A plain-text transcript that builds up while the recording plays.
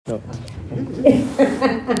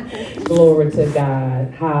Glory to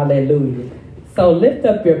God. Hallelujah. So lift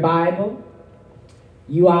up your Bible.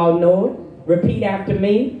 You all know it. Repeat after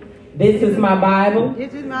me. This is my Bible.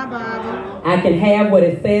 This is my Bible. I can have what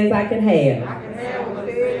it says I can have. I can have what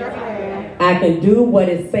it says I can have. I can do what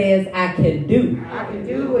it says I can do. I can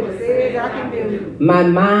do what it says I can do. My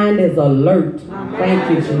mind is alert. Thank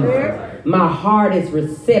you, is Jesus. alert. My heart is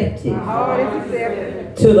receptive My heart is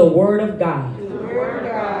receptive to the Word of God. to the Word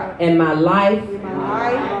of God. And my life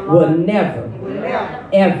My life will never, will never,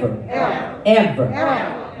 ever, ever, ever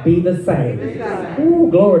ever be the same. Ooh,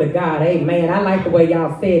 glory to God. Amen. I like the way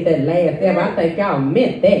y'all said that last ever. I think y'all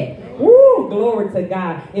meant that. Ooh, glory to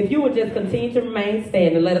God. If you would just continue to remain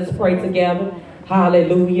standing, let us pray together.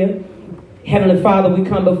 Hallelujah. Heavenly Father, we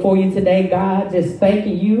come before you today, God, just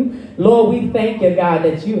thanking you. Lord, we thank you, God,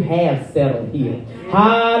 that you have settled here.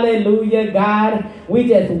 Hallelujah, God. We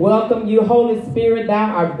just welcome you, Holy Spirit.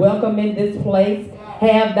 Thou art welcome in this place.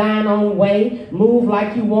 Have thine own way. Move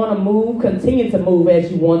like you want to move. Continue to move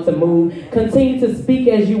as you want to move. Continue to speak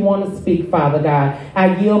as you want to speak, Father God.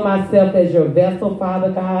 I yield myself as your vessel, Father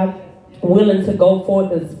God, willing to go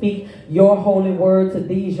forth and speak your holy word to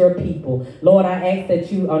these your people. Lord, I ask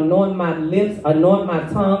that you anoint my lips, anoint my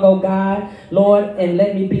tongue, oh God. Lord, and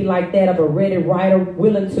let me be like that of a ready writer,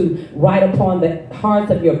 willing to write upon the hearts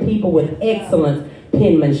of your people with excellence.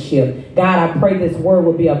 Penmanship. God, I pray this word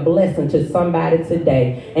will be a blessing to somebody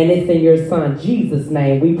today. And it's in your son, Jesus'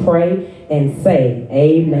 name, we pray and say,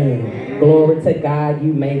 amen. Glory to God.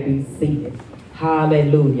 You may be seated.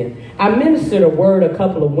 Hallelujah. I ministered a word a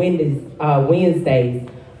couple of Wednesdays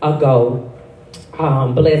ago.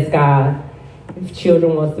 Bless God. If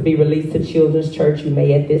children wants to be released to Children's Church, you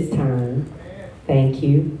may at this time. Thank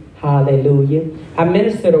you. Hallelujah. I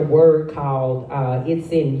ministered a word called It's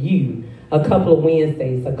in You a couple of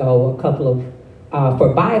Wednesdays ago,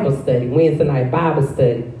 for Bible study, Wednesday night Bible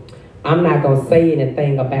study. I'm not going to say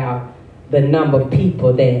anything about the number of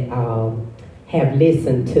people that have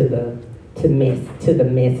listened to the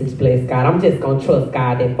message, bless God. I'm just going to trust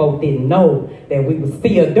God that folk didn't know that we were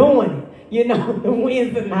still doing it, you know, the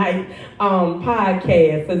Wednesday night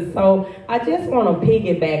podcast. And so I just want to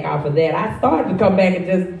piggyback off of that. I started to come back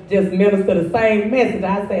and just minister the same message.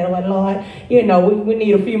 I said, well, Lord, you know, we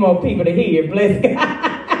need a few more people to hear, bless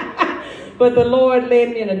God. But the Lord led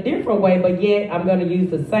me in a different way, but yet I'm going to use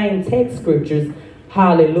the same text scriptures.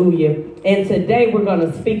 Hallelujah. And today we're going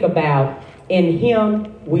to speak about in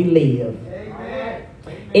him we live. Amen.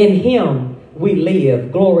 In him we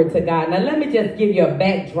live. Glory to God. Now let me just give you a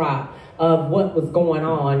backdrop of what was going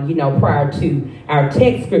on, you know, prior to our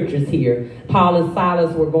text scriptures here. Paul and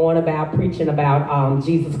Silas were going about preaching about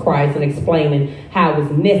Jesus Christ and explaining how it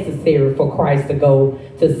was necessary for Christ to go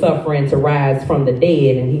to suffer and to rise from the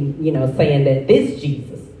dead. And he, you know, saying that this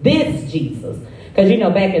Jesus, because, you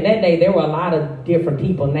know, back in that day, there were a lot of different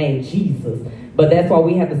people named Jesus. But that's why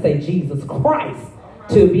we have to say Jesus Christ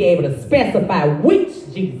to be able to specify which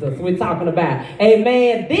Jesus we're talking about.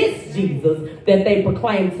 Amen. This Jesus that they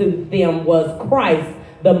proclaimed to them was Christ,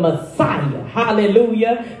 the Messiah.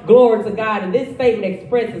 Hallelujah. Glory to God. And this statement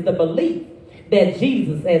expresses the belief that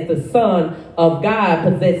Jesus, as the Son of God,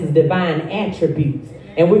 possesses divine attributes.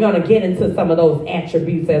 And we're going to get into some of those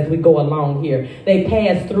attributes as we go along here. They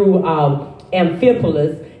passed through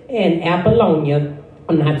Amphipolis and Apollonia.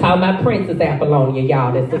 I'm not talking about Princess Apollonia,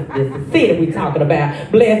 y'all. This is the city we're talking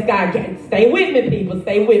about. Bless God. Stay with me, people.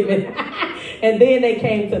 Stay with me. And then they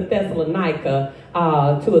came to Thessalonica,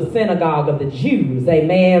 to a synagogue of the Jews.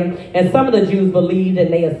 Amen. And some of the Jews believed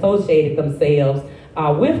and they associated themselves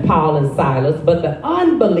with Paul and Silas. But the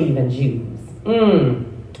unbelieving Jews,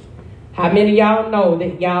 how many of y'all know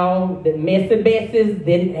that the messy besses,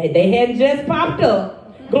 they hadn't just popped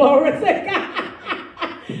up? Glory to God.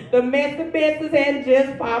 The messy besses hadn't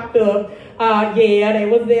just popped up. Yeah, they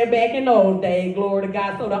was there back in those days. Glory to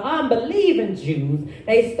God. So the unbelieving Jews,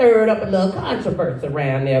 they stirred up a little controversy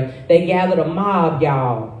around there. They gathered a mob,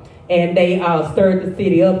 y'all. And they stirred the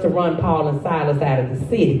city up to run Paul and Silas out of the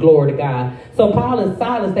city. Glory to God. So Paul and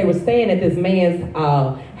Silas, they were staying at this man's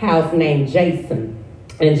house named Jason.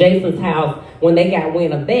 And Jason's house, when they got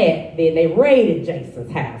wind of that, then they raided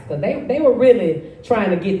Jason's house. Because they were really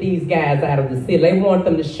trying to get these guys out of the city. They wanted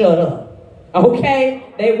them to shut up. Okay?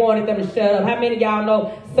 They wanted them to shut up. How many of y'all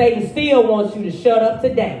know Satan still wants you to shut up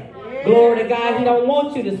today? Glory to God. He don't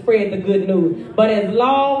want you to spread the good news. But as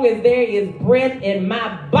long as there is breath in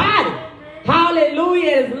my body,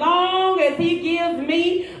 hallelujah, as long as he gives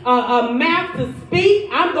me a mouth to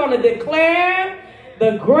speak, I'm going to declare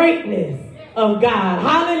the greatness of God.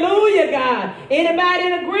 Hallelujah, God. Anybody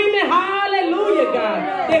in agreement? Hallelujah,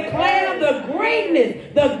 God. Declare the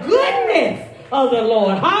greatness, the goodness of the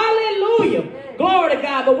Lord. Hallelujah. Glory to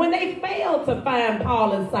God. But when they failed to find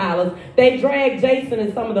Paul and Silas, they dragged Jason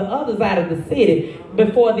and some of the others out of the city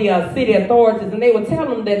before the city authorities. And they were telling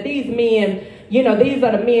them that these men, you know, these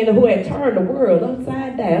are the men who had turned the world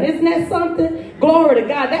upside down. Isn't that something? Glory to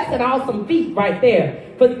God. That's an awesome feat right there.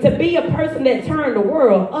 To be a person that turned the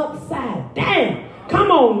world upside down. Come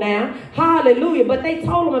on now. Hallelujah. But they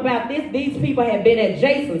told them about this. These people had been at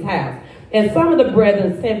Jason's house. And some of the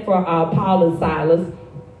brethren sent for Paul and Silas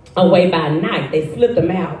away by night. They slipped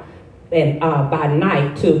them out and by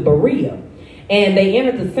night to Berea. And they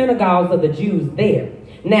entered the synagogues of the Jews there.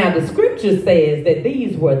 Now, the scripture says that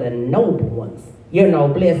these were the noble ones. You know,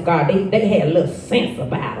 bless God. They had a little sense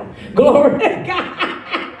about them. Glory to God.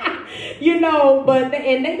 You know,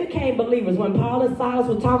 and they became believers. When Paul and Silas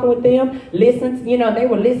were talking with them, they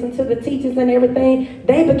were listening to the teachers and everything.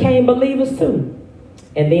 They became believers too.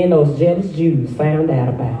 And then those jealous Jews found out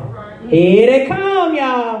about it. Here they come,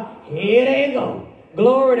 y'all. Here they go.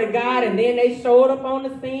 Glory to God. And then they showed up on the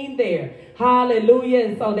scene there. Hallelujah.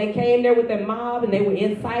 And so they came there with their mob and they were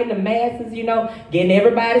inciting the masses, you know, getting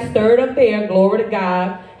everybody stirred up there. Glory to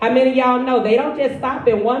God. How many of y'all know they don't just stop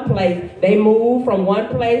in one place? They move from one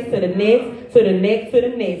place to the next, to the next, to the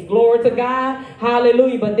next. Glory to God.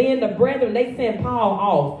 Hallelujah. But then the brethren, they sent Paul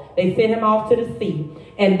off. They sent him off to the sea.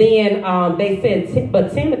 And then they said,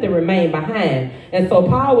 but Timothy remained behind. And so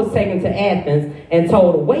Paul was taken to Athens and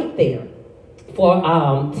told to wait there for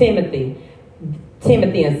Timothy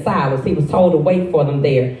and Silas. He was told to wait for them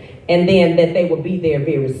there. And then that they would be there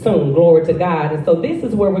very soon. Glory to God. And so this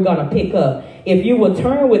is where we're going to pick up. If you will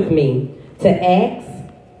turn with me to Acts.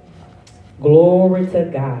 Glory to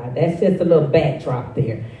God. That's just a little backdrop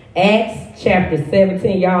there. Acts chapter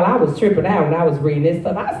 17. Y'all, I was tripping out when I was reading this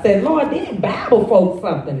stuff. I said, Lord, these Bible folks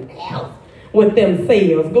something else with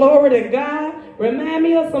themselves. Glory to God. Remind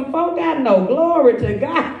me of some folk I know. Glory to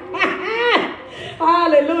God.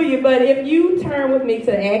 Hallelujah. But if you turn with me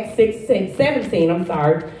to Acts 17, and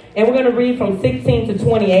we're going to read from 16 to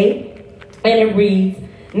 28, and it reads,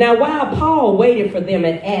 Now while Paul waited for them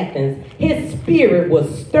at Athens, his spirit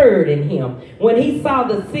was stirred in him when he saw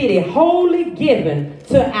the city wholly given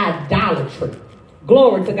to idolatry.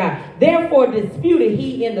 Glory to God. Therefore disputed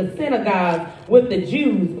he in the synagogues with the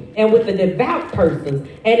Jews and with the devout persons,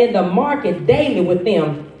 and in the market daily with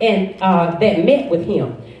them and that met with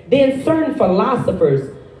him. Then certain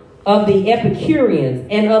philosophers of the Epicureans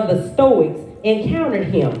and of the Stoics encountered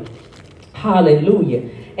him. Hallelujah.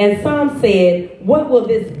 And some said, what will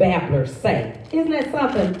this babbler say? Isn't that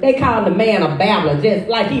something? They call the man a babbler, just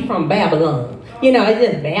like he's from Babylon. You know, it's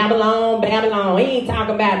just Babylon. He ain't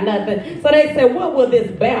talking about nothing. So they said, what will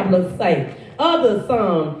this babbler say? Others,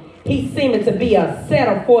 he seemed to be a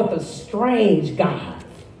setter forth of strange gods.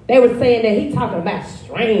 They were saying that he talking about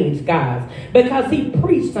strange gods because he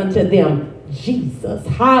preached unto them Jesus.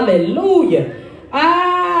 Hallelujah.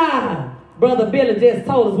 Brother Billy just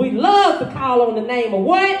told us we love to call on the name of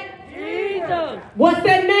what? Jesus. What's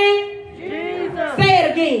that name? Jesus. Say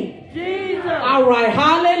it again. Jesus. All right,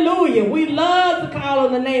 hallelujah. We love to call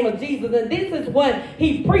on the name of Jesus. And this is what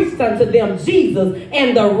he preached unto them, Jesus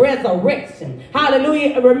and the resurrection.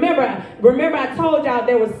 Hallelujah. Remember I told y'all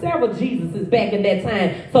there were several Jesuses back in that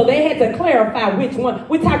time. So they had to clarify which one.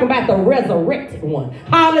 We're talking about the resurrected one.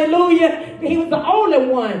 Hallelujah. He was the only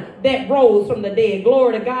one that rose from the dead.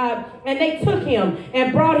 Glory to God. And they took him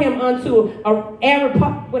and brought him unto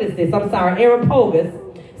Areopagus,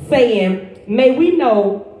 saying, May we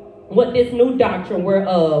know what this new doctrine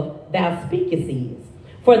whereof thou speakest is.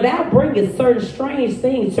 For thou bringest certain strange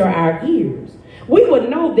things to our ears. We would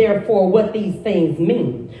know therefore what these things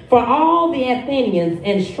mean. For all the Athenians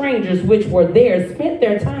and strangers which were there spent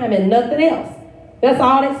their time in nothing else. That's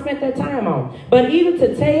all they spent their time on. But either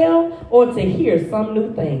to tell or to hear some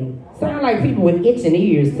new thing. Sound like people with itching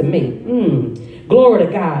ears to me. Glory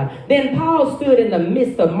to God. Then Paul stood in the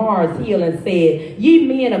midst of Mars Hill and said, Ye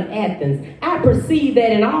men of Athens, I perceive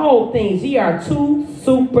that in all things ye are too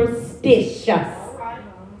superstitious.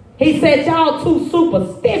 He said, y'all too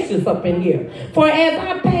superstitious up in here. For as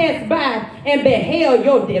I passed by and beheld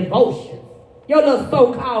your devotions, your little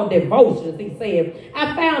so-called devotions, he said,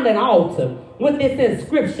 I found an altar with this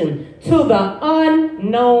inscription, to the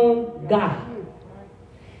unknown God.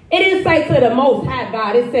 It didn't say to the most high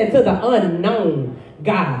God. It said to the unknown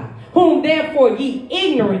God, whom therefore ye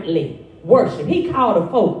ignorantly worship. He called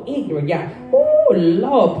the folk ignorant, y'all. Oh,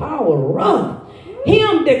 Lord, power rough.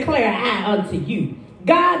 Him declare I unto you,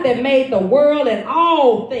 God that made the world and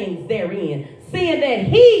all things therein, seeing that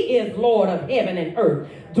he is Lord of heaven and earth,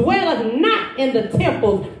 dwelleth not in the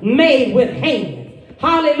temples made with hands.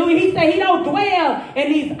 Hallelujah. He said he don't dwell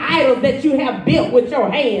in these idols that you have built with your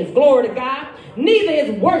hands. Glory to God. Neither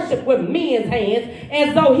is worship with men's hands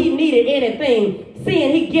as though he needed anything,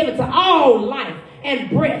 seeing he giveth to all life and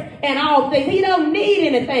breath and all things. He don't need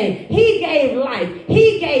anything. He gave life.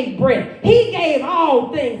 He gave breath. He gave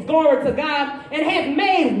all things. Glory to God. And hath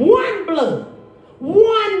made one blood.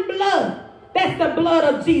 One blood. That's the blood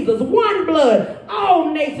of Jesus. One blood.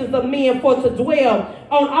 All nations of men for to dwell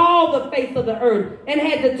on all the face of the earth, and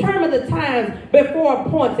had determined the times before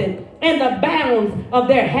appointed and the bounds of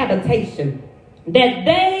their habitation, that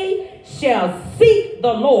they shall seek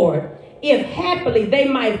the Lord, if happily they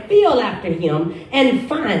might feel after him and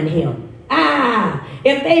find him.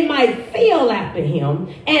 If they might feel after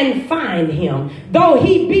him and find him, though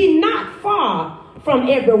he be not far from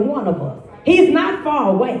every one of us. He's not far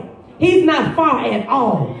away. He's not far at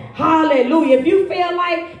all. Hallelujah. If you feel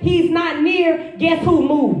like he's not near, guess who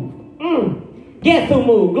moved? Guess who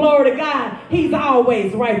moved? Glory to God. He's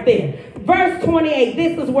always right there. Verse 28,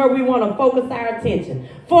 this is where we want to focus our attention.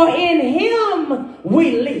 For in him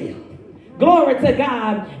we live. Glory to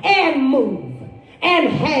God. And move and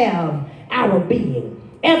have our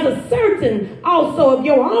being. As a certain also of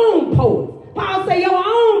your own poets. Paul said your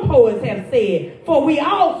own poets have said, for we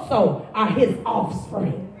also are his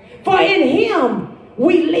offspring. For in him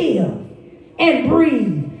we live and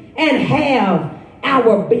breathe and have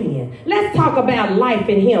our being. Let's talk about life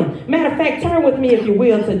in him. Matter of fact, turn with me, if you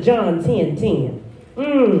will, to John 10:10.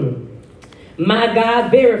 My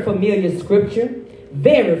God, very familiar scripture.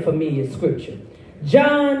 Very familiar scripture.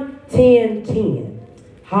 John 10:10.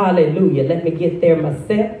 Hallelujah. Let me get there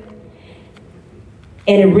myself.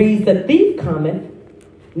 And it reads, the thief cometh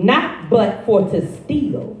not but for to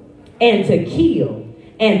steal and to kill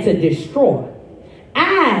and to destroy.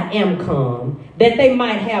 I am come that they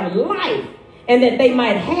might have life, and that they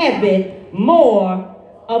might have it more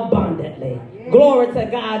abundantly. Glory to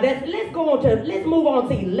God. Let's move on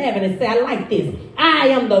to 11 and say, I like this. I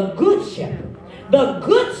am the good shepherd. The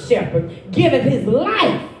good shepherd giveth his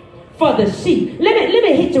life for the sheep. Let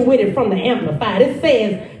me hit you with it from the Amplified. It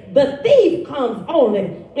says, the thief comes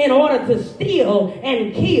only in order to steal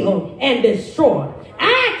and kill and destroy.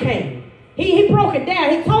 I came. He broke it down.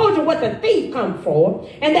 He told you what the thief comes for,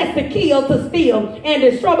 and that's to kill, to steal, and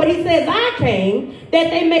destroy. But he says, I came that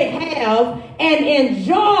they may have and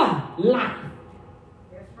enjoy life.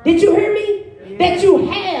 Did you hear me? That you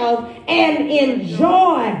have and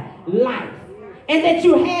enjoy life. And that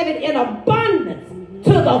you have it in abundance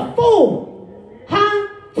to the full.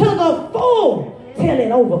 To the full till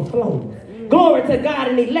it overflows. Glory to God.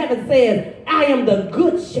 And 11 says, I am the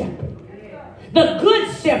good shepherd. The good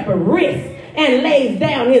shepherd risks and lays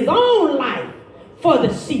down his own life for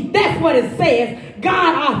the sheep. That's what it says.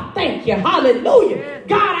 God, I thank you. Hallelujah.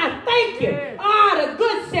 God, I thank you. The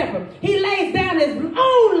good shepherd. He lays down his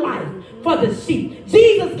own life for the sheep.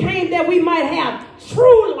 Jesus came that we might have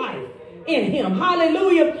true life in him.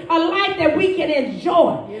 Hallelujah. A life that we can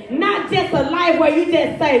enjoy. Not just a life where you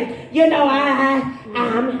just say,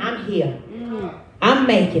 I'm here. I'm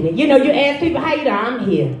making it. You ask people, how you doing? I'm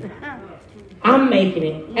here. I'm making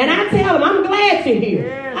it. And I tell them, I'm glad you're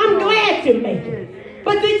here. I'm glad you're making it.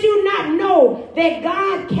 But did you not know that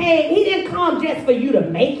God came? He didn't come just for you to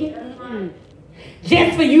make it.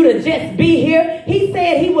 Just for you to just be here. He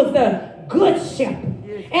said he was the good shepherd.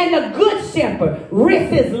 And the good shepherd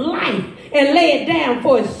risks his life and lay it down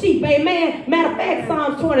for his sheep. Amen. Matter of fact,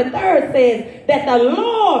 Psalms 23 says that the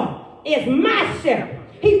Lord is my shepherd.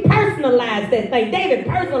 He personalized that thing. David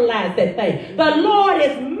personalized that thing. The Lord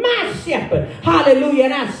is my shepherd. Hallelujah.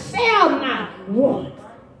 And I shall not want.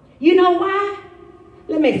 You know why?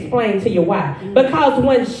 Let me explain to you why. Because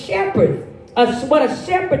when shepherds, what a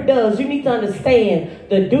shepherd does, you need to understand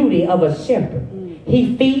the duty of a shepherd.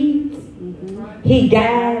 He feeds, he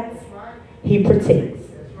guides, he protects.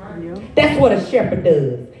 That's what a shepherd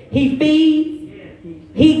does. He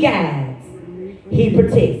feeds, he guides, he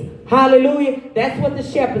protects. Hallelujah. That's what the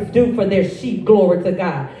shepherds do for their sheep. Glory to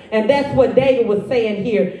God. And that's what David was saying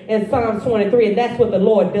here in Psalms 23. And that's what the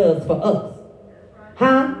Lord does for us.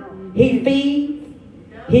 He feeds,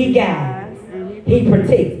 he guides, he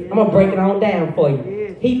protects. I'm going to break it on down for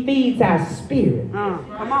you. He feeds our spirit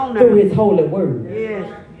through his holy word.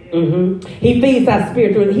 He feeds our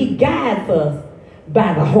spirit through it. He guides us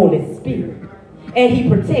by the Holy Spirit. And he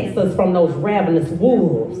protects us from those ravenous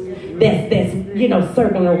wolves that's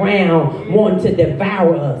circling around wanting to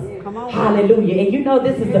devour us. Hallelujah. And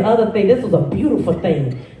this is the other thing. This was a beautiful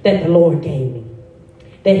thing that the Lord gave me.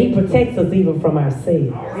 that he protects us even from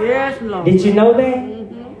ourselves. Yes, Lord. Did you know that?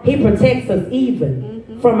 He protects us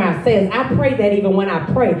even from ourselves. I pray that even when I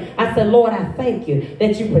pray, I said, Lord, I thank you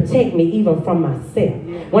that you protect me even from myself.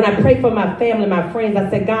 When I pray for my family, my friends, I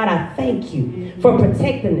said, God, I thank you for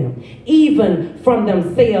protecting them, even from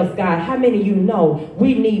themselves, God. How many of you know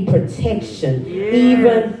we need protection,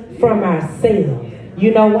 even from ourselves?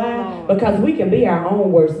 You know why? Because we can be our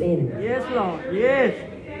own worst enemy. Yes, Lord. Yes.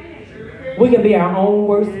 We can be our own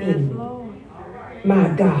worst enemy. My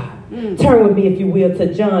God. Turn with me, if you will,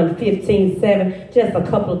 to John 15:7. Just a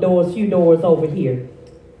couple of doors, few doors over here.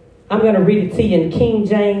 I'm going to read it to you in King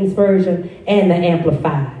James Version and the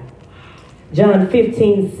Amplified. John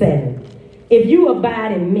 15:7. If you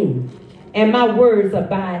abide in me, and my words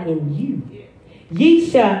abide in you, ye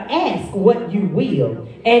shall ask what you will,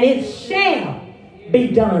 and it shall be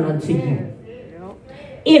done unto you.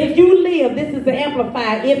 If you live, this is the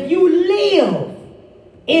Amplified, if you live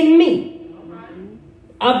in me,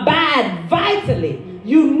 abide vitally,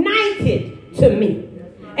 united to me,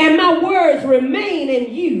 and my words remain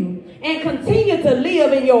in you, and continue to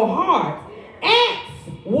live in your heart, ask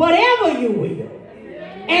whatever you will,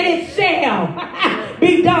 and it shall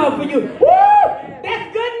be done for you. Woo!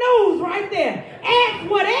 That's good news right there. Ask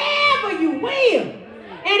whatever you will, and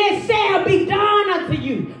it shall be done unto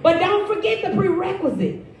you. But don't forget the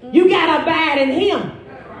prerequisite. You got to abide in him,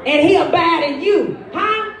 and he abide in you.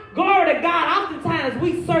 Huh? Glory to God. Oftentimes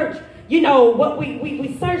we search, you know, what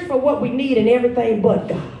we search for what we need in everything but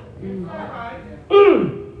God.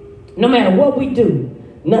 No matter what we do,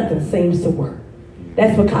 nothing seems to work.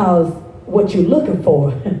 That's because what you're looking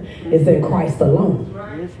for is in Christ alone.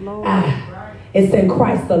 It's in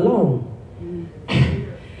Christ alone.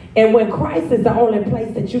 And when Christ is the only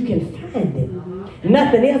place that you can find it,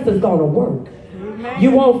 nothing else is going to work.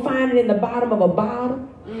 You won't find it in the bottom of a bottle.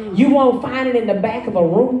 You won't find it in the back of a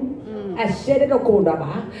room.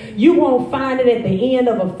 You won't find it at the end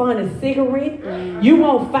of a funny cigarette. You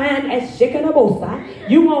won't find it.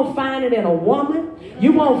 You won't find it in a woman.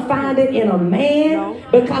 You won't find it in a man,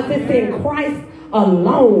 because it's in Christ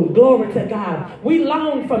alone. Glory to God. We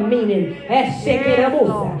long for meaning.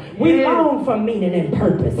 We long for meaning and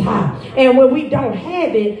purpose. And when we don't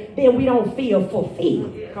have it, then we don't feel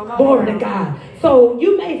fulfilled. Glory to God. So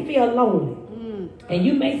you may feel lonely. And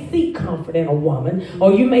you may seek comfort in a woman,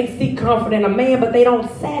 or you may seek comfort in a man, but they don't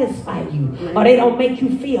satisfy you, or they don't make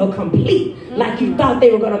you feel complete like you thought they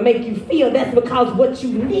were going to make you feel. That's because what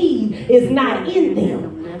you need is not in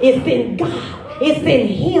them. It's in God. It's in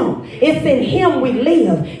him. It's in him we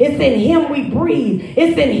live. It's in him we breathe.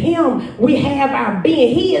 It's in him we have our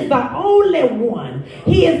being. He is the only one.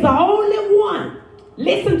 He is the only one.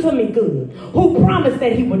 Listen to me good. Who promised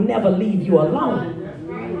that he would never leave you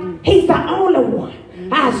alone. He's the only one.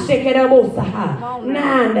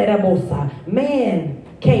 Man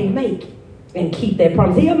can't make and keep that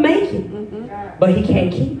promise. He'll make it, but he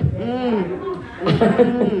can't keep it.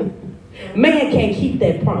 Man can't keep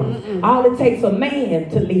that promise. All it takes for man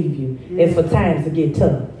to leave you is for times to get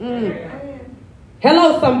tough.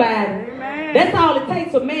 Hello, somebody. That's all it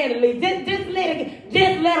takes for man to leave. Just let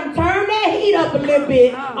them turn that heat up a little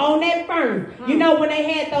bit on that furnace. You know, when they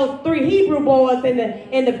had those 3 Hebrew boys in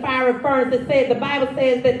the fiery furnace, it said, the Bible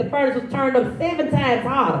says that the furnace was turned up 7 times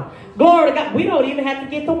hotter. Glory to God. We don't even have to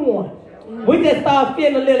get to 1. We just start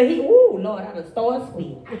feeling a little heat. Ooh, Lord, I just start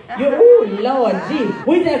sweet. Ooh, Lord, gee.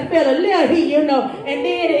 We just feel a little heat, you know. And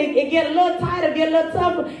then it get a little tighter, get a little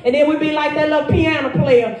tougher. And then we be like that little piano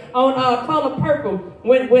player on Color Purple.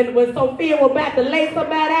 When Sophia was about to lay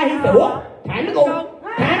somebody out, he said, whoa, time to go.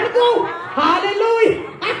 Time to go. Hallelujah.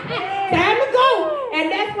 Time to go. And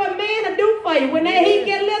that's what man will do for you. When that heat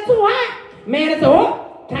get a little too hot, man will say,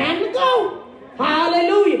 oh, time to go.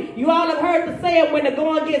 Hallelujah. You all have heard the saying, when the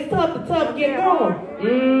going gets tough, the tough get going.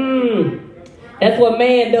 That's what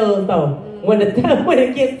man does, though. When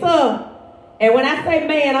it gets tough. And when I say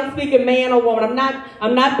man, I'm speaking man or woman.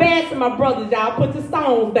 I'm not bashing my brothers, y'all. Put the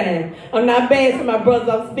stones down. I'm not bashing my brothers.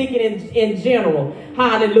 I'm speaking in general.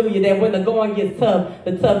 Hallelujah. That when the going gets tough,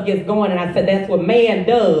 the tough gets going. And I said that's what man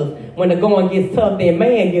does. When the going gets tough, then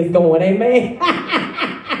man gets going. Amen.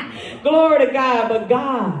 Glory to God. But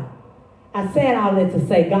God, I said all that to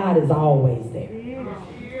say God is always there.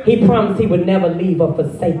 He promised he would never leave or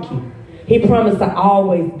forsake you. He promised to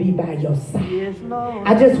always be by your side. Yes, Lord.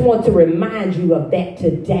 I just want to remind you of that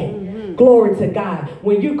today. Glory to God.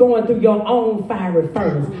 When you're going through your own fiery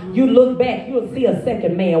furnace, you look back, you'll see a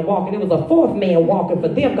second man walking. It was a fourth man walking for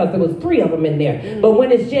them because there was three of them in there. But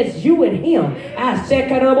when it's just you and him,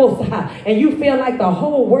 and you feel like the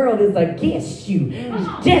whole world is against you,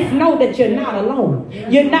 just know that you're not alone.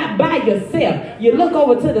 You're not by yourself. You look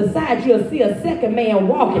over to the side, you'll see a second man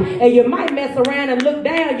walking, and you might mess around and look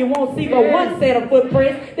down, you won't see but one set of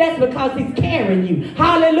footprints. That's because he's carrying you.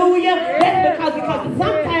 Hallelujah. That's because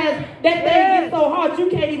sometimes that thing gets so hard you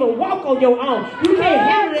can't even walk on your own. You can't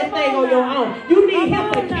handle that thing on your own. You need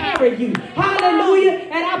him to carry you. Hallelujah.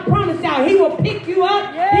 And I promise y'all, he will pick you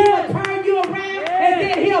up, he will turn you around, and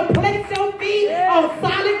then he'll place your feet on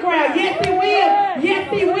solid ground. Yes, he will. Yes,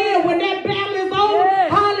 he will. When that battle is over,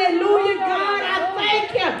 hallelujah, God, I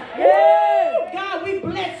thank you. Woo! God, we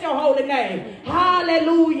bless your holy name.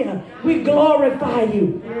 Hallelujah. We glorify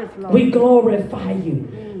you. We glorify you.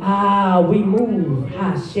 We move.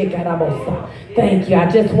 Thank you. I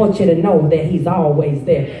just want you to know that he's always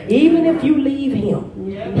there. Even if you leave him,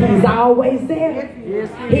 he's always there.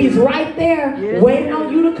 He's right there waiting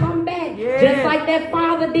on you to come back. Just like that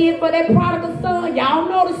father did for that prodigal son. Y'all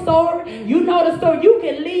know the story. You know the story. You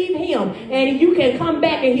can leave him and you can come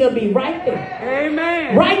back and he'll be right there.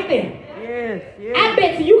 Amen. Right there. I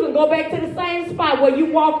bet you can go back to the same spot where you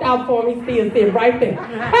walked out for him. He's still sitting right there.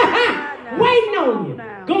 Waiting on you.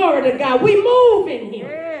 Glory to God. We move in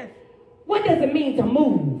here. What does it mean to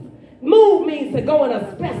move? Move means to go in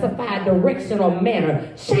a specified direction or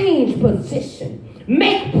manner. Change position.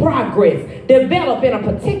 Make progress. Develop in a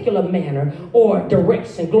particular manner or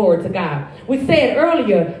direction. Glory to God. We said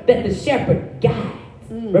earlier that the shepherd guides.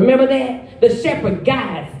 Remember that? The shepherd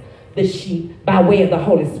guides the sheep by way of the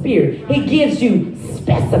Holy Spirit. He gives you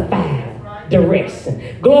specified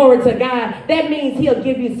direction. Glory to God. That means he'll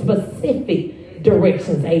give you specific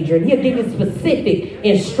directions, Adrian. He'll give you specific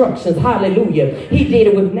instructions. Hallelujah. He did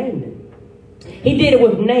it with Naaman. He did it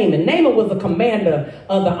with Naaman. Naaman was a commander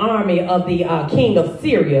of the army of the king of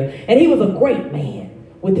Syria. And he was a great man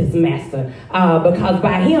with his master. Because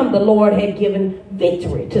by him, the Lord had given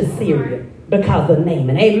victory to Syria because of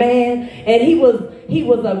Naaman. Amen. And he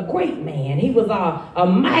was a great man. He was a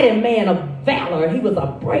mighty man of valor. He was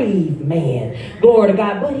a brave man. Glory to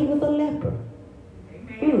God. But he was a leper.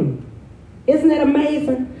 Isn't that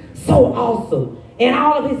amazing? So awesome. And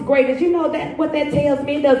all of his greatness. You know that what that tells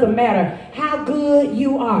me? It doesn't matter how good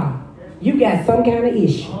you are. You got some kind of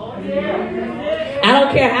issue. I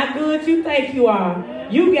don't care how good you think you are.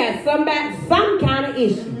 You got some kind of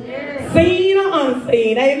issue. Seen or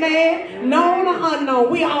unseen. Amen. Known or unknown.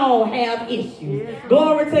 We all have issues.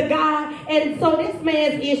 Glory to God. And so this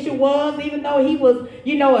man's issue was, even though he was,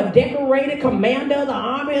 a decorated commander of the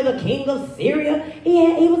army of the king of Syria,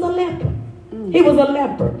 he was a leper. He was a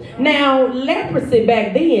leper. Now, leprosy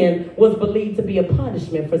back then was believed to be a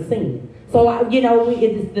punishment for sin. So,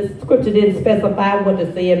 the scripture didn't specify what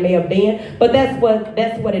the sin may have been, but that's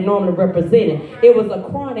what it normally represented. It was a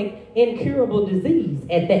chronic, incurable disease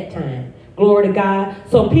at that time. Glory to God.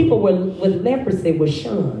 So people with leprosy were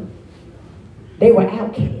shunned. They were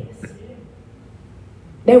outcasts.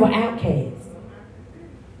 They were outcasts.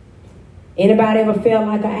 Anybody ever felt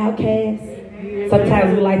like an outcast?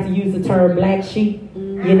 Sometimes we like to use the term black sheep.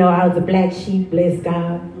 I was a black sheep, bless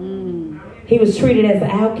God. He was treated as an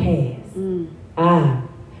outcast.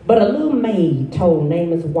 But a little maid told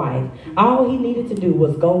Naaman's wife all he needed to do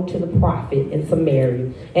was go to the prophet in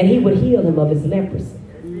Samaria and he would heal him of his leprosy.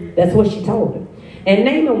 That's what she told him. And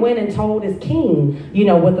Naaman went and told his king,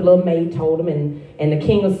 what the little maid told him. And the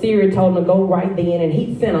king of Syria told him to go right then. And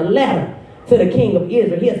he sent a letter to the king of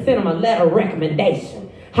Israel. He had sent him a letter of recommendation.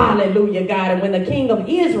 Hallelujah, God. And when the king of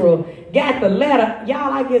Israel got the letter,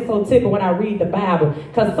 y'all, I get so tickled when I read the Bible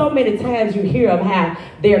because so many times you hear of how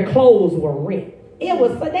their clothes were ripped. They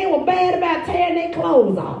were bad about tearing their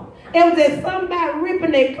clothes off. It was just something about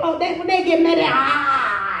ripping their clothes. When they get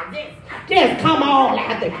mad, just come all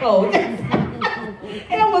out their clothes.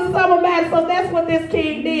 It was something about it. So that's what this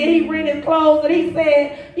king did. He rent his clothes and he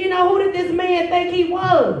said, who did this man think he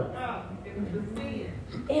was?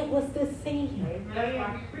 It was the sin.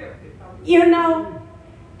 He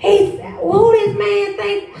said, who this man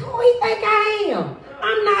think? Who he think I am?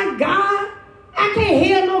 I'm not God. I can't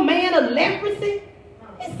heal no man of leprosy.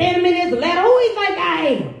 He sent him in this letter. Who he think I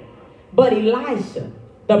am? But Elisha,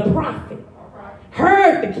 the prophet,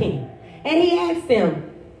 heard the king. And he asked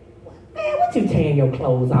him, man, what you tearing your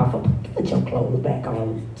clothes off for? Put your clothes back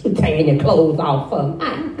on. What you tearing your clothes off for?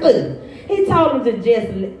 My goodness. He told him to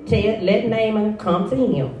just let Naaman come to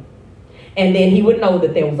him. And then he would know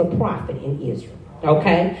that there was a prophet in Israel.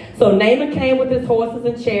 Okay? So Naaman came with his horses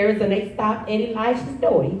and chariots, and they stopped at Elisha's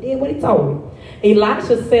door. He did what he told him.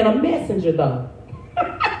 Elisha sent a messenger, though.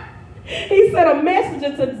 He sent a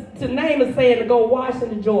messenger to Naaman saying to go wash in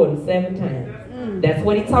the Jordan 7 times. That's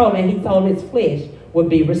what he told him, and he told him his flesh would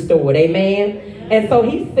be restored. Amen? And so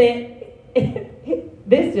he sent,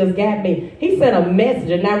 this just got me. He sent a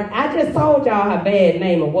messenger. Now, I just told y'all how bad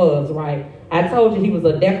Naaman was, right? I told you he was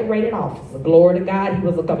a decorated officer. Glory to God. He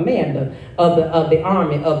was a commander of the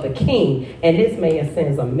army of the king. And this man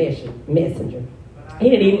sends a messenger. He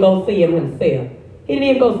didn't even go see him himself. He didn't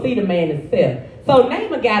even go see the man himself. So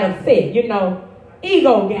Naaman got upset. You know,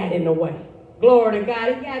 ego got in the way. Glory to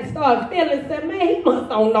God. He got to start feeling, said, man, he must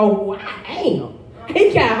don't know who I am.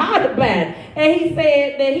 He got hard about it. And he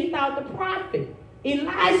said that he thought the prophet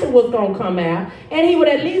Elisha was going to come out, and he would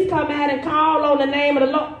at least come out and call on the name of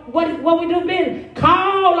the Lord. What we do, Ben?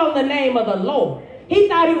 Call on the name of the Lord. He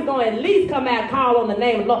thought he was going to at least come out and call on the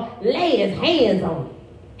name of the Lord, lay his hands on him.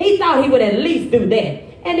 He thought he would at least do that,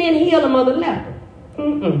 and then heal him of the leper.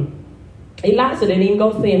 Elisha didn't even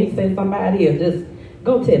go see him. He said, somebody else, just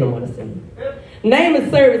go tell him what I see.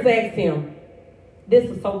 Naaman's servants asked him, this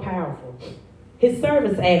is so powerful. His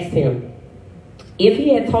servants asked him, if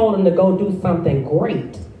he had told him to go do something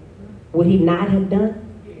great, would he not have done?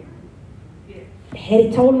 Had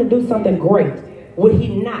he told him to do something great, would he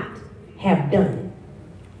not have done it?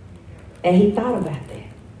 And he thought about that.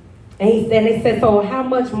 And they said, so how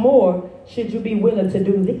much more should you be willing to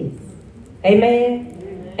do this?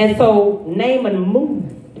 Amen? And so Naaman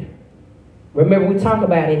moved. Remember, we talk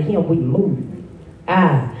about in him, we moved.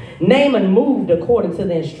 Naaman moved according to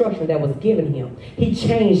the instruction that was given him. He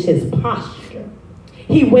changed his posture.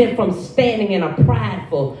 He went from standing in a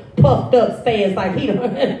prideful, puffed up stance like he,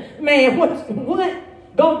 man, what?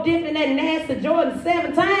 Go dip in that nasty Jordan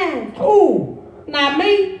 7 times? Ooh, not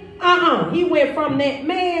me. He went from that,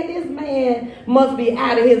 man, this man must be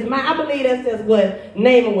out of his mind. I believe that's just what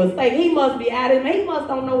Naaman was thinking. He must be out of his mind. He must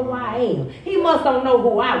don't know who I am. He must don't know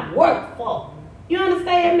who I work for. You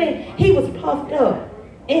understand me? He was puffed up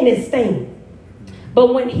in his stance.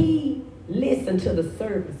 But when he listened to the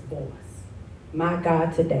servant's voice, my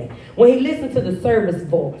God, today, when he listened to the servant's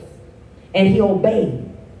voice and he obeyed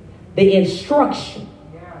the instruction,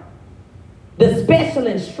 the special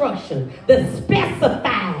instruction, the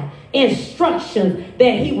specified instructions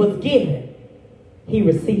that he was given, he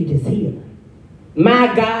received his healing.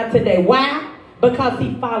 My God, today. Why? Because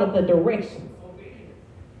he followed the directions.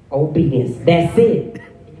 Obedience. That's it.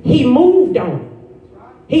 He moved on it.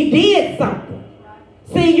 He did something.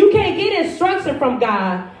 See, you can't get instruction from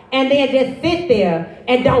God and then just sit there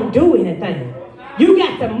and don't do anything. You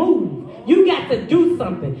got to move. You got to do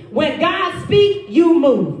something. When God speaks, you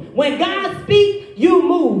move. When God speaks, you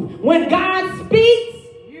move. When God speaks,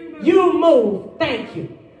 you move. Thank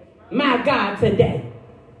you. My God, today.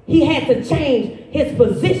 He had to change his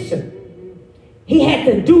position. He had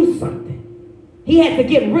to do something. He had to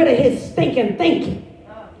get rid of his stinking thinking.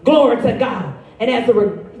 Glory to God. And as a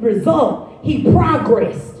result, he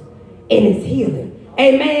progressed in his healing.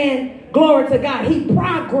 Amen. Glory to God. He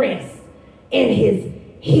progressed in his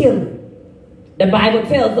healing. The Bible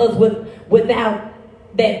tells us without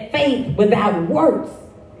that faith, without works,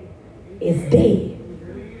 is dead.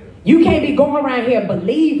 You can't be going around here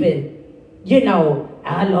believing, you know,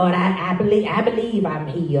 Lord, I believe I'm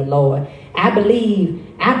healed, Lord. I believe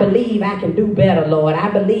I can do better, Lord. I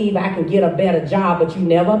believe I can get a better job, but you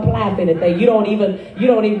never apply for anything. You don't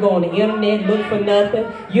even go on the internet, look for nothing.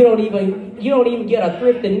 You don't even get a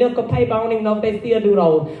thrifted nickel paper. I don't even know if they still do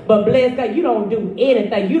those. But bless God, you don't do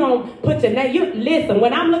anything. You don't put your name. Listen,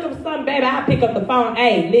 when I'm looking for something, baby, I pick up the phone.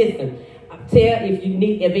 Hey,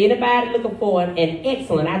 if anybody looking for an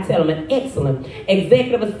excellent, I tell them an excellent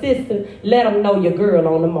executive assistant, let them know your girl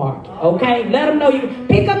on the market. Okay? Let them know you.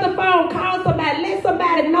 Pick up the phone, call somebody, let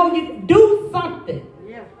somebody know you do something.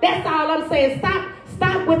 Yeah. That's all I'm saying.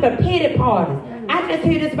 Stop with the pity parties. I just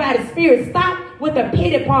hear this by the Spirit. Stop with the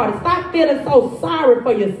pity parties. Stop feeling so sorry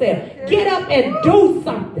for yourself. Get up and do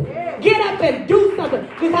something. Get up and do something.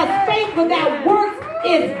 Because faith without works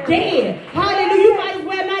is dead. Hallelujah. You might as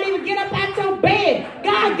well not even get up out your bed.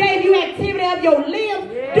 God gave you activity of your limbs.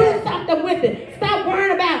 Do something with it. Stop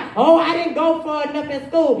worrying about, oh, I didn't go far enough in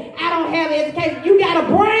school. I don't have education. You got a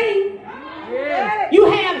brain. You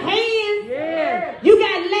have hands. You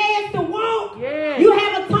got legs to walk. You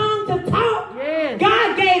have a tongue to talk.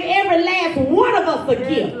 God gave every last one of us a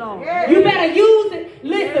gift. You better use it.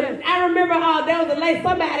 Listen, I remember there was a lady,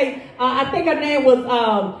 somebody, I think her name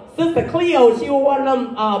was Sister Cleo. She was one of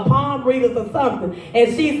them palm readers or something.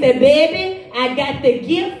 And she said, baby, I got the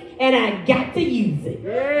gift and I got to use it.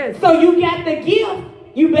 Yes. So you got the gift,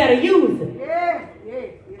 you better use it. Yes.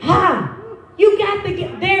 Yes. Ha! You got the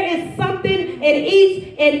gift. There is something in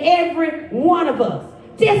each and every one of us.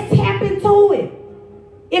 Just tap into it.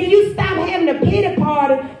 If you stop having a pity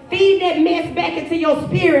party, feed that mess back into your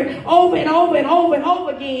spirit over and over and over and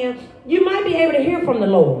over again, you might be able to hear from the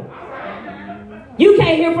Lord. You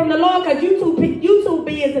can't hear from the Lord because you too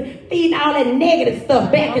busy feeding all that negative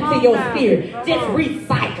stuff back into your spirit. Just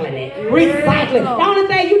recycling it. Recycling. The only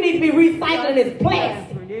thing you need to be recycling is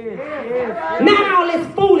plastic. Not all this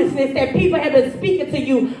foolishness that people have been speaking to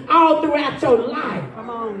you all throughout your life. Come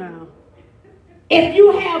on now. If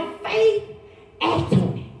you have faith, act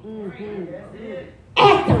on it. Mm-hmm.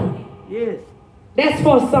 Act on it. Yes. That's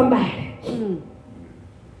for somebody. Mm.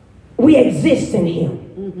 We exist in Him.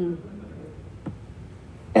 Mm-hmm.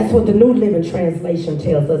 That's what the New Living Translation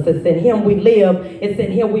tells us. It's in Him we live. It's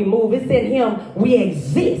in Him we move. It's in Him we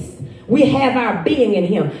exist. We have our being in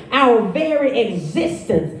Him. Our very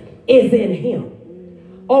existence is in Him.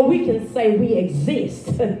 Or we can say we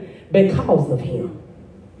exist because of Him.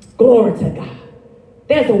 Glory to God.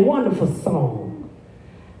 There's a wonderful song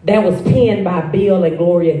that was penned by Bill and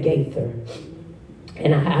Gloria Gaither.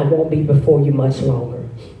 And I won't be before you much longer.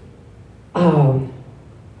 And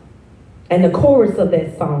the chorus of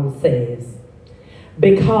that song says,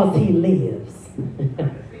 because He lives.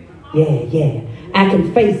 Yeah. I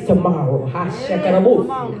can face tomorrow.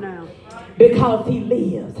 Come on now. Because He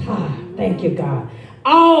lives. Thank you, God.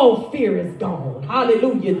 All fear is gone.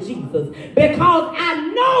 Hallelujah, Jesus. Because I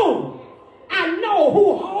know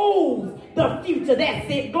who holds the future. That's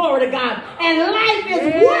it. Glory to God. And life is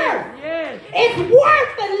worth. Yes. It's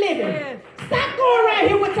worth the living. Yes. Stop going around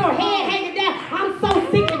here with your head hanging down. I'm so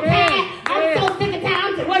sick and tired. I'm so sick and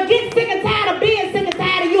tired. Well, get sick and tired of being sick and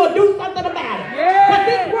tired, and you'll do something about it.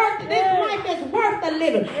 Because this life is worth the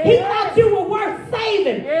living. He thought you were worth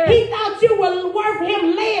saving. He thought you were worth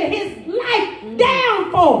Him laying His life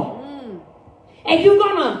down for. And you're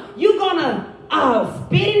gonna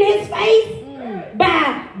spit in His face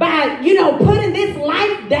by putting this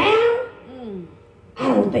life down? I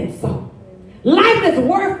don't think so. Life is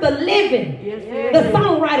worth the living. Yes, The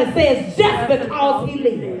songwriter says, just because He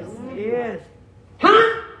lives. Yes.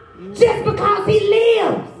 Huh? Just because He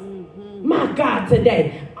lives. My God,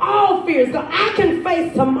 today, all fear is gone. I can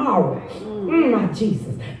face tomorrow. My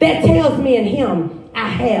Jesus. That tells me in Him I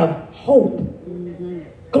have hope.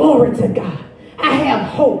 Glory to God. I have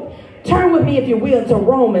hope. Turn with me, if you will, to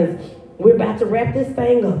Romans. We're about to wrap this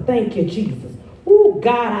thing up. Thank you, Jesus. Oh,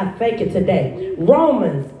 God, I thank you today.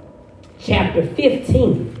 Romans chapter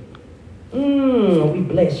 15. We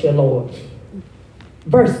bless you, Lord.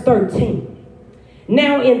 Verse 13.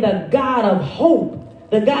 Now in the God of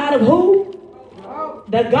hope, the God of who?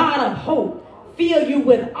 The God of hope, fill you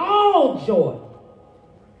with all joy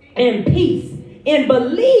and peace in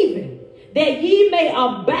believing that ye may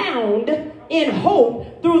abound in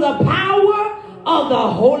hope through the power of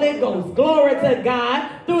the Holy Ghost. Glory to God.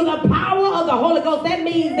 Through the power of the Holy Ghost. That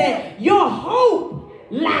means that your hope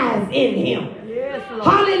lies in Him. Yes, Lord.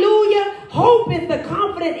 Hallelujah. Hope is the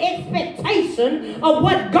confident expectation of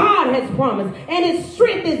what God has promised. And His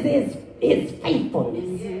strength is His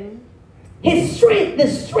faithfulness. His strength, the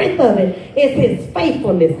strength of it is His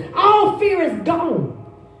faithfulness. All fear is gone.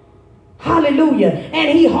 Hallelujah. And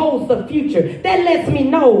He holds the future. That lets me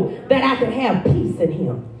know that I can have peace in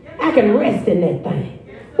Him. I can rest in that thing.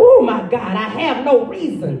 Oh my God, I have no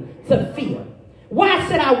reason to fear. Why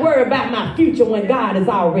should I worry about my future when God is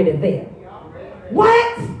already there?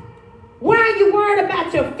 What? Why are you worried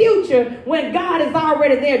about your future when God is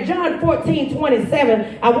already there? John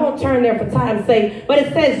 14:27. I won't turn there for time's sake, but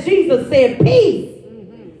it says, Jesus said, peace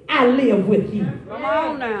I live with you. Come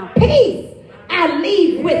on now. Peace I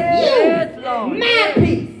leave with Yes, you. Lord. My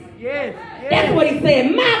peace. Yes. That's what He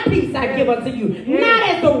said. My peace I give unto you. Not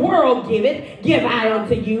as the world giveth, give I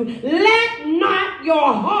unto you. Let not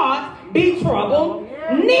your heart be troubled,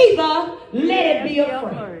 neither let it be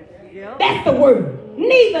afraid. That's the word.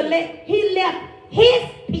 Neither He left His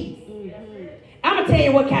peace. I'm going to tell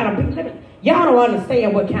you what kind of peace. Y'all don't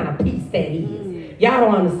understand what kind of peace that is. Y'all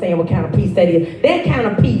don't understand what kind of peace that is. That kind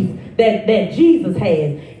of peace that Jesus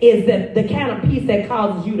has is the kind of peace that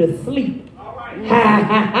causes you to sleep.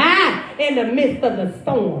 In the midst of the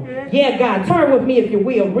storm. Yeah, God, turn with me, if you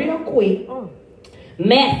will, real quick.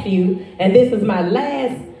 Matthew, and this is my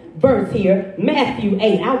last verse here, Matthew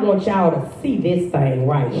 8. I want y'all to see this thing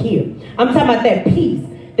right here. I'm talking about that peace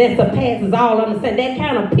that surpasses all understanding. That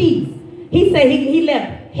kind of peace. He said he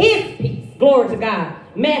left His peace. Glory to God.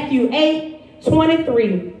 Matthew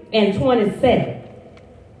 8:23 and 27.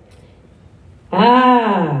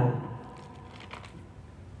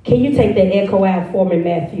 Can you take that echo out for me,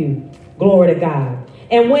 Matthew? Glory to God.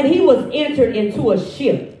 And when he was entered into a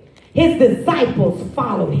ship, his disciples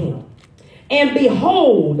followed him. And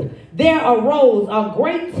behold, there arose a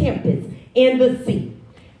great tempest in the sea,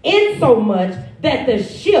 insomuch that the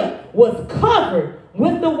ship was covered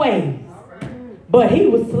with the waves. But he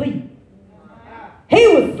was asleep. He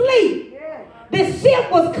was asleep. The ship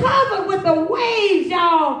was covered with the waves,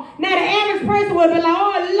 y'all. Now, the average person would be like,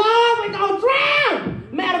 oh, Lord, we're going to drown.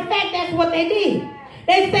 Matter of fact, that's what they did.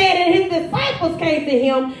 They said that his disciples came to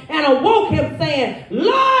him and awoke him saying,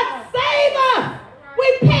 Lord, save us.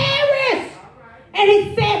 We perish. And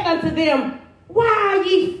he said unto them, why are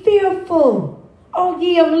ye fearful, O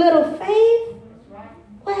ye of little faith?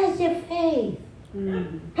 Where's your faith?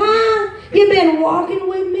 Huh? You've been walking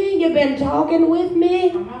with me. You've been talking with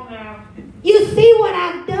me. Come on now. You see what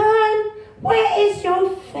I've done? Where is your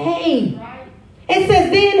faith? It says,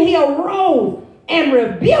 then he arose and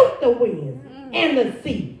rebuked the winds and the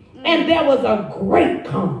sea. And there was a great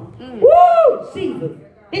calm. Woo, Jesus.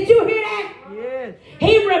 Did you hear that? Yes.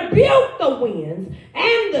 He rebuked the winds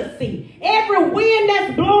and the sea. Every wind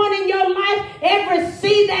that's blowing in your life, every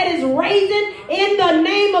sea that is raging, in the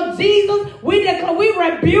name of Jesus, we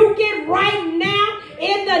rebuke it right now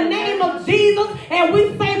in the name of Jesus, and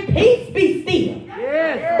we say, peace be still.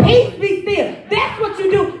 Yes. Peace be still. That's what you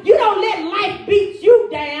do. You don't let life beat you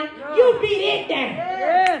down. You beat it down.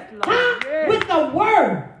 Yes, Lord. Huh? Yes. With the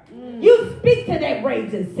word. You speak to that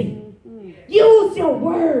raging sea. Use your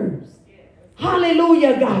words.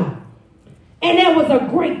 Hallelujah, God. And there was a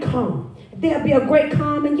great calm. There'll be a great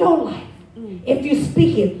calm in your life. If you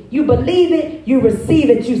speak it, you believe it, you receive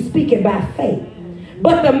it, you speak it by faith.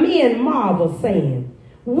 But the men marvel, saying,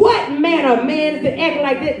 what manner of men is to act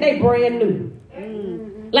like this? They brand new.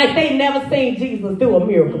 Like they never seen Jesus do a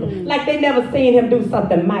miracle. Like they never seen him do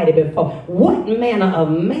something mighty before. What manner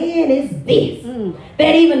of man is this?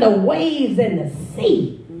 That even the waves and the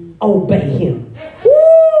sea obey him.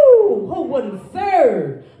 Woo! Who wouldn't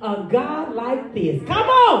serve a God like this? Come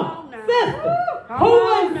on, sister. Who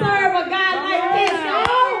wouldn't serve a God like this,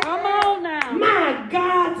 y'all? Come on now. My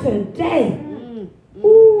God, today.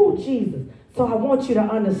 Ooh, Jesus. So I want you to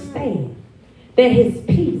understand that his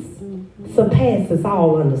peace surpasses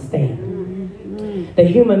all understanding. The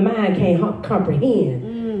human mind can't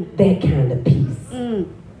comprehend that kind of peace.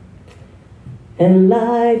 And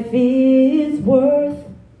life is worth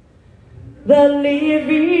the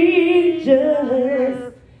living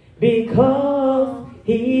just because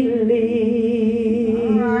he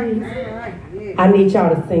lives. I need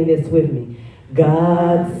y'all to sing this with me.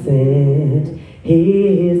 God sent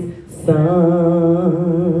his son.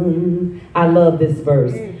 I love this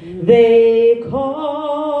verse. They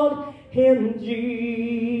called him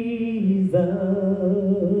Jesus.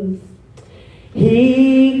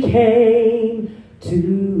 He came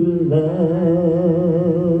to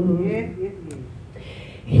love,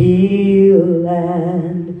 heal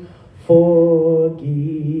and forgive.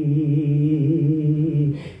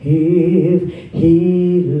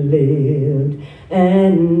 He lived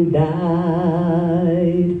and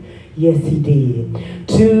died. Yes, he did.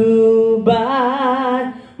 To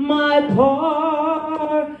buy my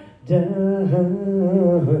pardon,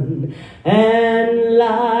 and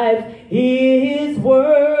life is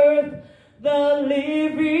worth the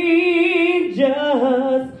living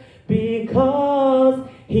just because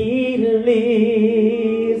he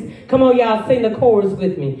lives. Come on, y'all, sing the chorus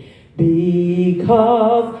with me.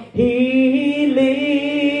 Because he lives.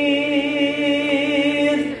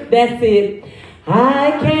 That's it.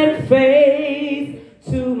 I can face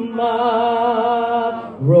tomorrow.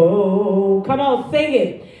 Come on, sing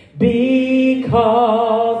it.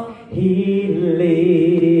 Because he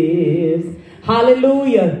lives.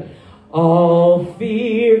 Hallelujah. All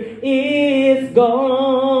fear is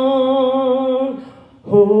gone.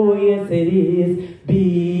 Oh, yes, it is.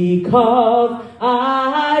 Because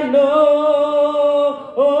I know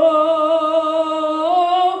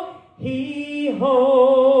he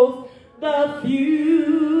holds the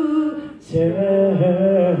future,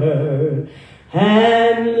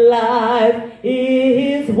 and life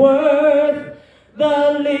is worth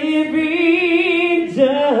the living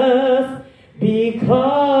just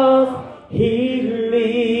because he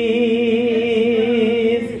lives.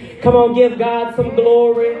 Come on, give God some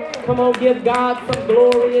glory. Come on, give God some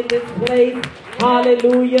glory in this place.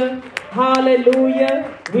 Hallelujah.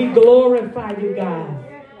 Hallelujah. We glorify you, God.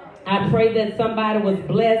 I pray that somebody was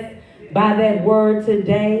blessed by that word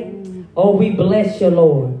today. Oh, we bless you,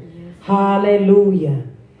 Lord. Hallelujah.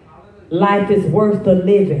 Life is worth the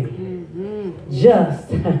living just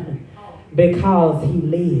because he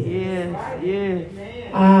lives. Yes, yes.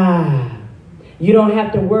 You don't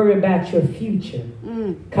have to worry about your future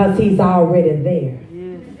because he's already there.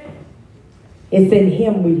 It's in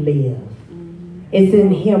him we live. It's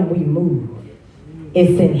in him we move.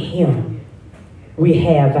 It's in him we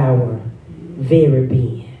have our very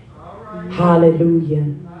being.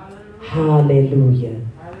 Hallelujah. Hallelujah.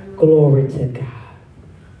 Glory to God.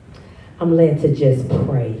 I'm led to just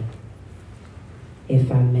pray,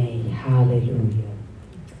 if I may. Hallelujah.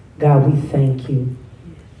 God, we thank you.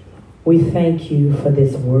 We thank you for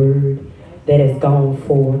this word that has gone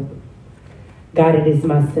forth. God, it is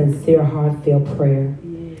my sincere, heartfelt prayer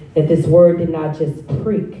that this word did not just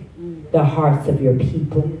prick the hearts of your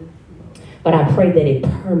people, but I pray that it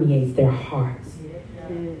permeates their hearts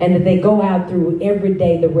and that they go out through every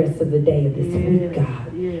day, the rest of the day of this week,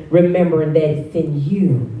 God, remembering that it's in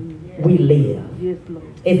you we live.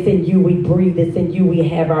 It's in you we breathe. It's in you we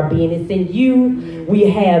have our being. It's in you we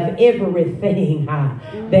have everything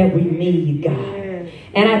that we need, God.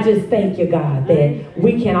 And I just thank you, God, that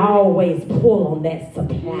we can always pull on that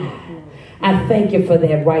supply. I thank you for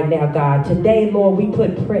that right now, God. Today, Lord, we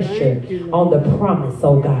put pressure on the promise,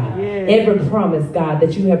 oh God. Every promise, God,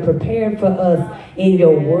 that you have prepared for us in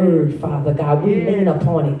your word, Father God. We lean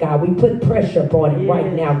upon it, God. We put pressure upon it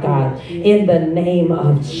right now, God, in the name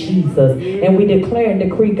of Jesus. And we declare and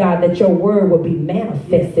decree, God, that your word will be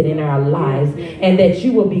manifested in our lives and that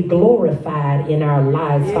you will be glorified in our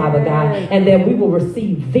lives, Father God, and that we will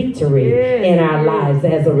receive victory in our lives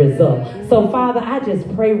as a result. So, Father, I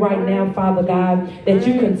just pray right now, Father God, that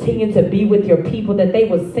you continue to be with your people, that they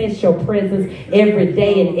will sense your presence every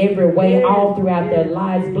day in every way, all throughout their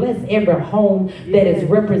lives. Bless every home that is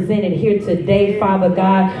represented here today, Father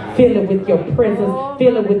God. Fill it with your presence.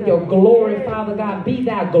 Fill it with your glory, Father God. Be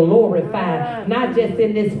thou glorified, not just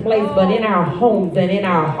in this place, but in our homes and in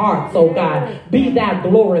our hearts, oh God. Be thou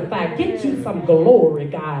glorified. Get you some glory,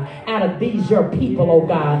 God, out of these your people, oh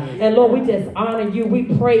God. And Lord, we just honor you. We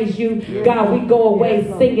praise you, God. We go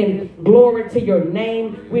away singing glory to your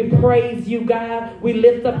name. We praise you, God. We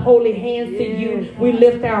lift up holy hands to you. We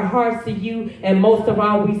lift our hearts to you. And most of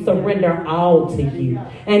all, we surrender all to you.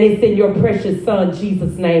 And it's in your precious Son,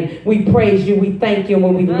 Jesus' name. We praise you. We thank you.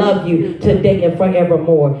 And we love you today and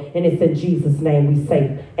forevermore. And it's in Jesus' name we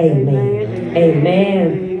say amen.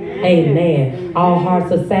 Amen. Amen. All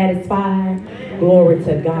hearts are satisfied. Glory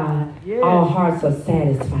to God. All hearts are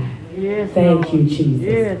satisfied. Thank you,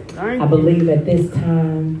 Jesus. I believe at this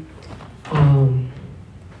time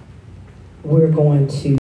we're going to